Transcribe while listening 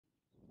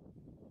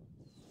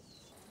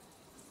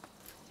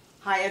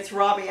Hi, it's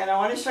Robbie, and I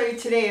want to show you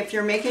today if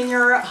you're making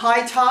your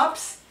high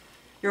tops,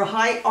 your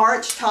high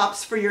arch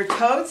tops for your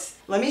totes.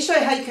 Let me show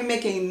you how you can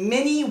make a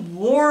mini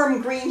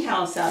warm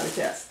greenhouse out of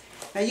this.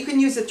 Now you can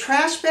use a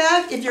trash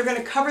bag if you're going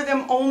to cover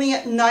them only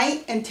at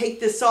night and take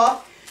this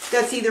off.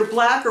 That's either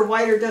black or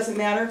white or doesn't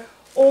matter.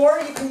 Or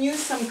you can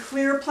use some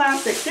clear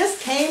plastic.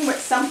 This came with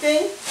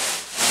something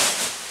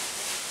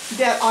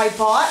that I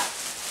bought,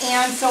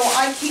 and so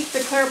I keep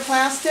the clear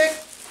plastic.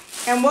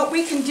 And what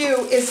we can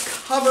do is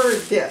cover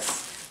this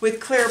with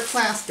clear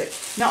plastic.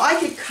 Now I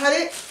could cut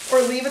it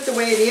or leave it the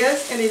way it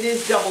is, and it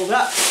is doubled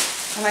up.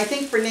 And I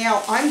think for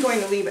now I'm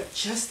going to leave it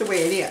just the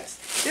way it is.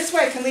 This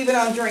way I can leave it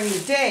on during the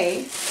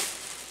day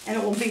and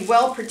it will be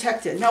well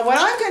protected. Now what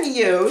I'm going to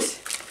use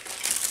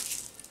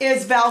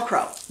is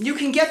Velcro. You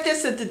can get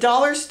this at the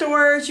dollar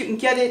stores, you can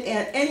get it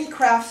at any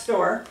craft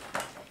store.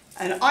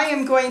 And I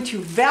am going to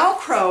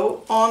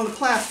Velcro on the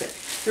plastic.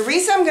 The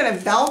reason I'm going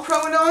to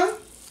Velcro it on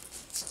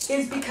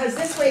is because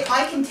this way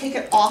I can take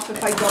it off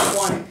if I don't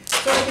want it.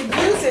 So I could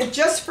use it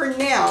just for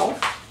now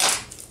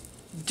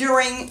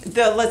during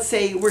the, let's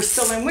say we're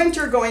still in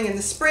winter going in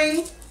the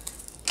spring,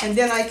 and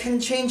then I can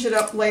change it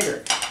up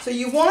later. So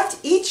you want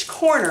each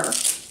corner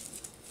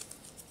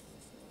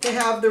to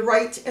have the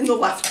right and the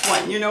left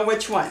one. You know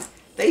which one.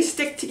 They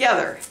stick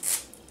together.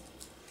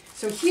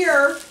 So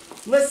here,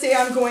 let's say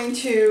I'm going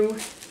to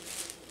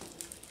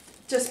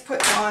just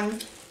put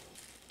on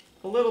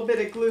a little bit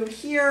of glue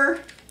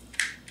here.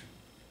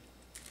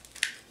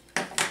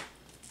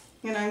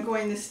 And I'm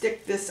going to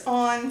stick this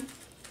on.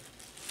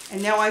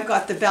 And now I've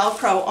got the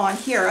Velcro on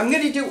here. I'm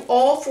going to do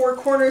all four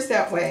corners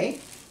that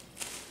way.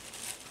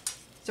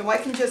 So I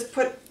can just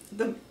put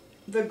the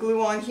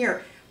glue on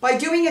here. By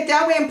doing it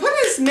that way, and put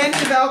as many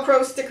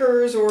Velcro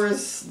stickers or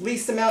as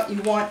least amount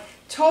you want,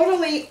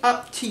 totally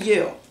up to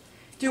you.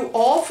 Do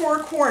all four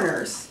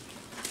corners.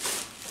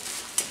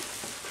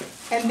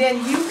 And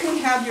then you can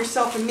have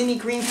yourself a mini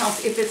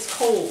greenhouse if it's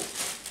cold.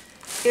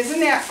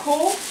 Isn't that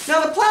cool?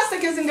 Now the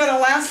plastic isn't going to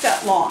last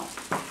that long,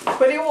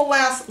 but it will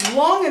last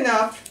long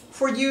enough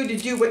for you to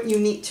do what you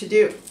need to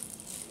do.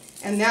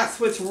 And that's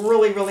what's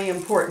really, really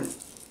important.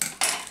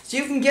 So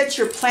you can get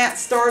your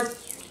plants started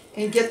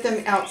and get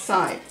them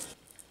outside.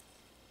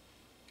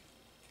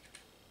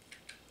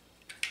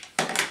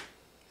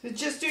 So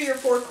just do your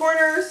four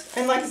corners,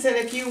 and like I said,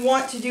 if you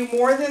want to do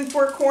more than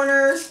four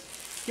corners,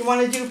 you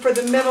want to do for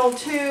the middle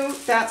too,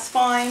 that's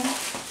fine.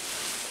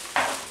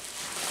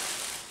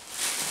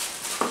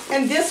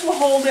 And this will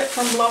hold it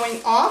from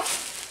blowing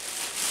off.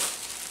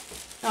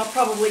 I'll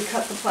probably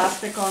cut the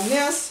plastic on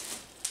this.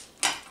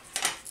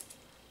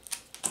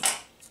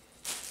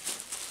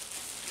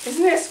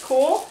 Isn't this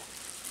cool?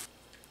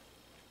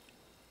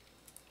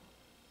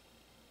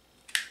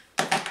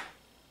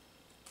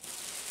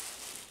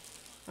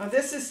 Now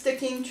this is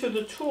sticking to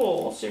the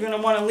tool, so you're going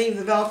to want to leave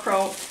the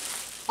Velcro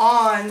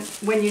on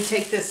when you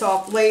take this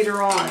off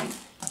later on,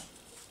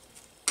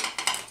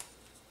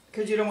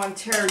 because you don't want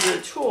to tear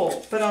your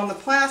tool. But on the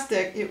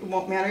plastic, it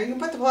won't matter. You can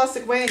put the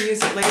plastic away and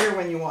use it later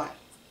when you want.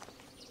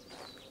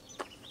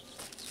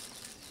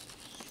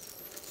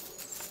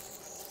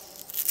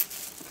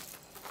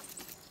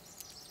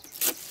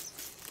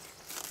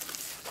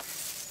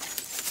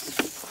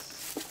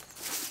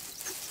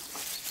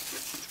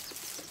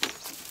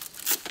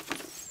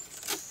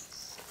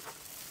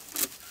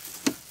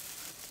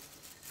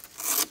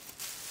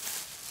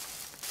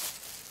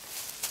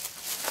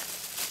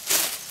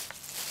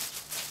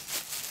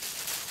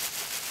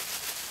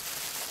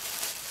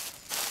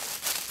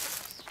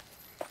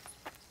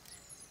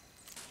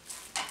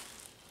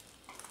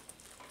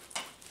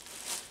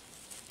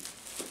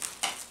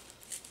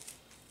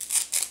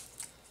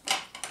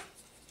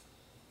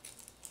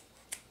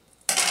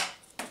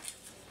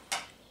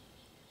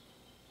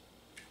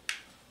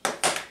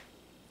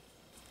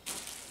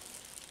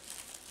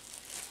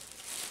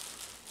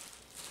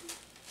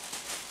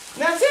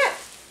 And that's it.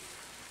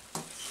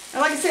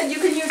 And like I said, you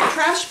can use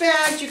trash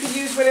bags, you can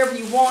use whatever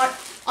you want.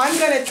 I'm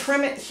going to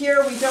trim it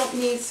here. We don't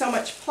need so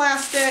much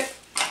plastic.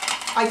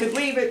 I could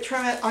leave it,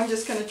 trim it. I'm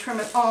just going to trim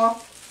it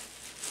off.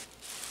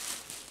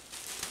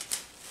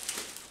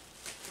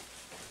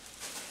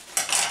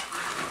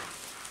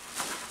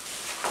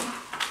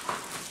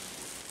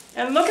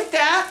 And look at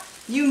that.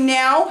 You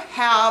now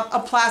have a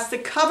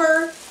plastic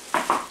cover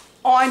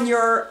on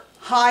your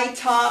high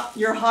top,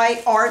 your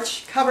high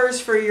arch covers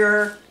for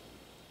your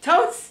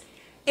totes.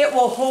 It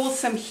will hold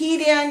some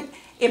heat in.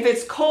 If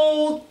it's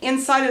cold,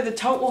 inside of the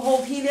tote will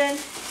hold heat in,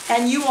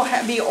 and you will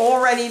be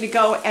all ready to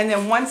go. And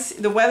then once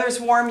the weather's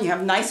warm, you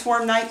have nice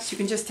warm nights, you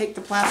can just take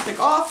the plastic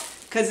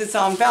off because it's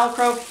on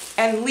Velcro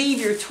and leave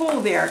your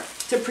tool there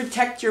to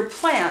protect your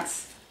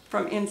plants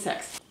from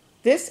insects.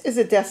 This is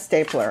a desk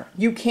stapler.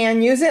 You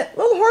can use it, a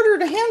little harder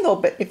to handle,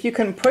 but if you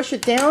can push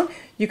it down,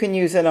 you can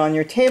use it on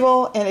your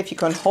table, and if you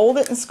can hold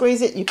it and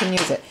squeeze it, you can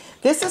use it.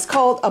 This is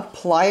called a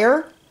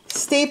plier.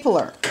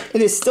 stapler.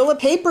 It is still a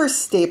paper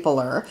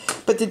stapler,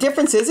 but the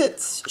difference is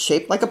it's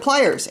shaped like a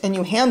pliers and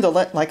you handle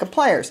it like a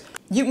pliers.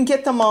 You can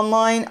get them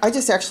online. I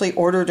just actually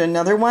ordered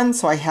another one,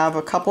 so I have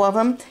a couple of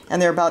them,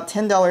 and they're about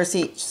 $10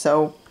 each,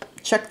 so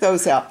check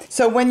those out.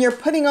 So when you're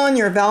putting on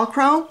your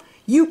Velcro,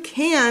 you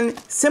can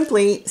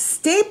simply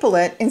staple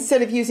it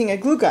instead of using a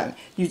glue gun.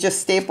 You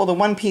just staple the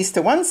one piece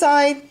to one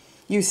side,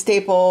 you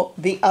staple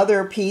the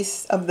other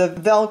piece of the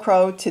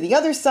Velcro to the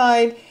other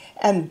side,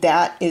 and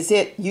that is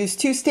it. Use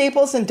 2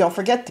 staples, and don't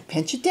forget to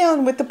pinch it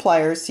down with the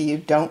pliers so you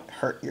don't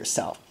hurt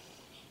yourself.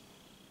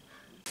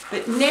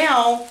 But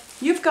now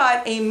you've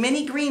got a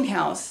mini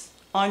greenhouse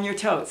on your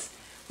totes.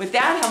 With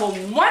that, have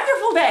a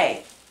wonderful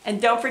day,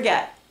 and don't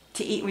forget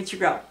to eat what you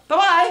grow.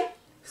 Bye-bye!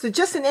 So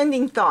just an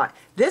ending thought.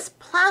 This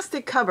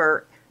plastic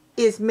cover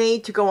is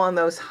made to go on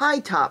those high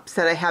tops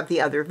that I have the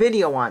other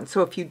video on.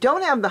 So if you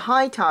don't have the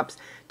high tops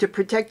to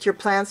protect your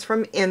plants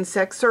from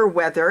insects or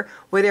weather,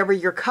 whatever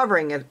you're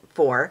covering it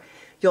for,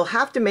 you'll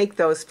have to make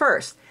those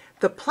first.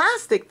 The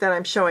plastic that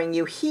I'm showing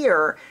you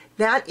here,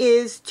 that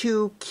is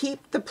to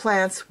keep the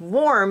plants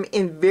warm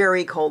in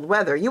very cold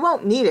weather. You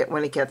won't need it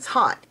when it gets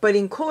hot. But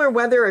in cooler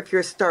weather, if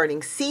you're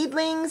starting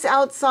seedlings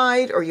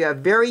outside or you have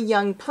very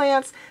young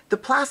plants, the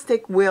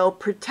plastic will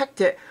protect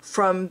it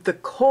from the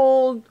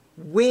cold,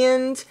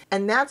 wind,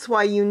 and that's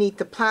why you need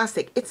the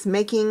plastic. It's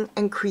making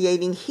and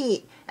creating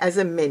heat as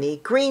a mini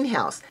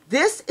greenhouse.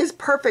 This is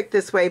perfect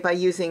this way by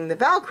using the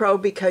Velcro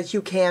because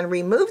you can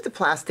remove the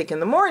plastic in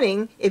the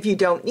morning if you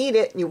don't need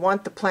it and you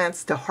want the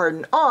plants to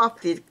harden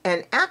off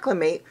and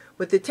acclimate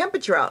with the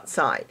temperature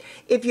outside.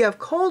 If you have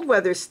cold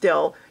weather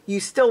still,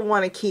 you still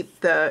want to keep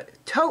the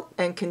tote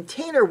and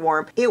container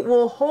warm. It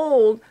will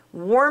hold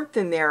warmth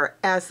in there.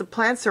 As the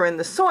plants are in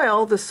the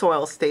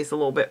soil stays a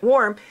little bit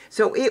warm,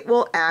 so it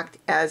will act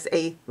as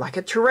like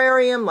a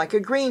terrarium, like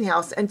a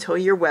greenhouse, until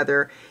your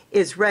weather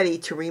is ready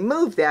to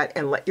remove that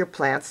and let your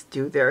plants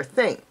do their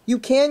thing. You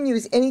can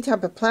use any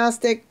type of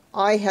plastic.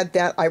 I had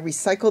that, I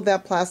recycled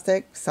that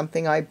plastic.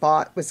 Something I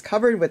bought was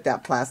covered with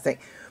that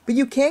plastic. But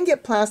you can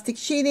get plastic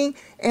sheeting,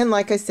 and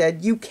like I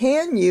said, you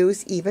can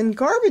use even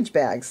garbage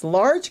bags,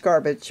 large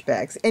garbage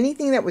bags,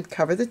 anything that would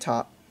cover the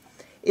top.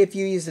 If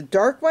you use a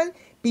dark one,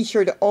 be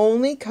sure to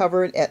only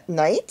cover it at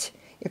night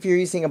if you're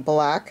using a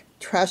black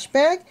trash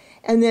bag,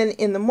 and then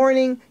in the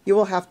morning you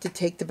will have to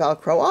take the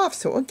Velcro off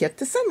so it will get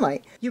the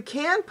sunlight. You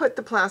can put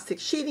the plastic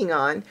sheeting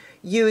on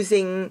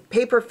using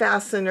paper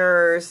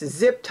fasteners,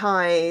 zip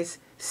ties,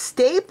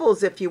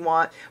 staples if you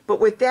want, but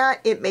with that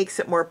it makes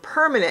it more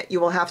permanent. You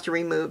will have to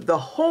remove the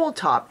whole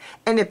top,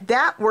 and if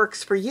that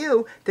works for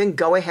you, then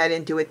go ahead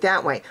and do it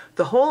that way.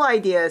 The whole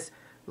idea is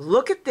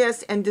look at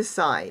this and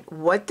decide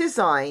what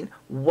design,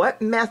 what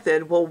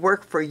method will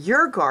work for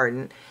your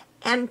garden,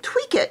 and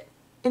tweak it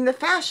in the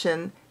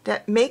fashion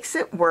that makes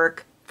it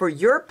work for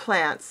your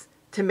plants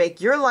to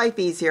make your life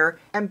easier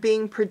and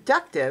being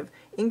productive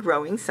in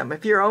growing some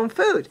of your own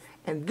food.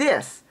 And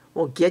this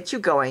will get you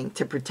going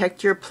to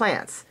protect your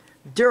plants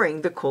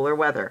during the cooler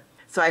weather.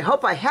 So I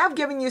hope I have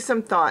given you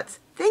some thoughts.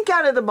 Think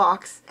out of the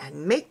box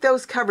and make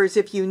those covers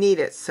if you need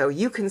it so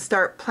you can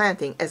start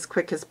planting as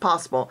quick as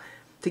possible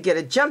to get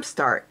a jump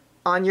start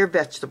on your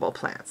vegetable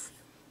plants.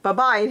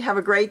 Bye-bye and have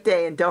a great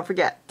day, and don't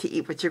forget to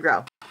eat what you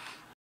grow.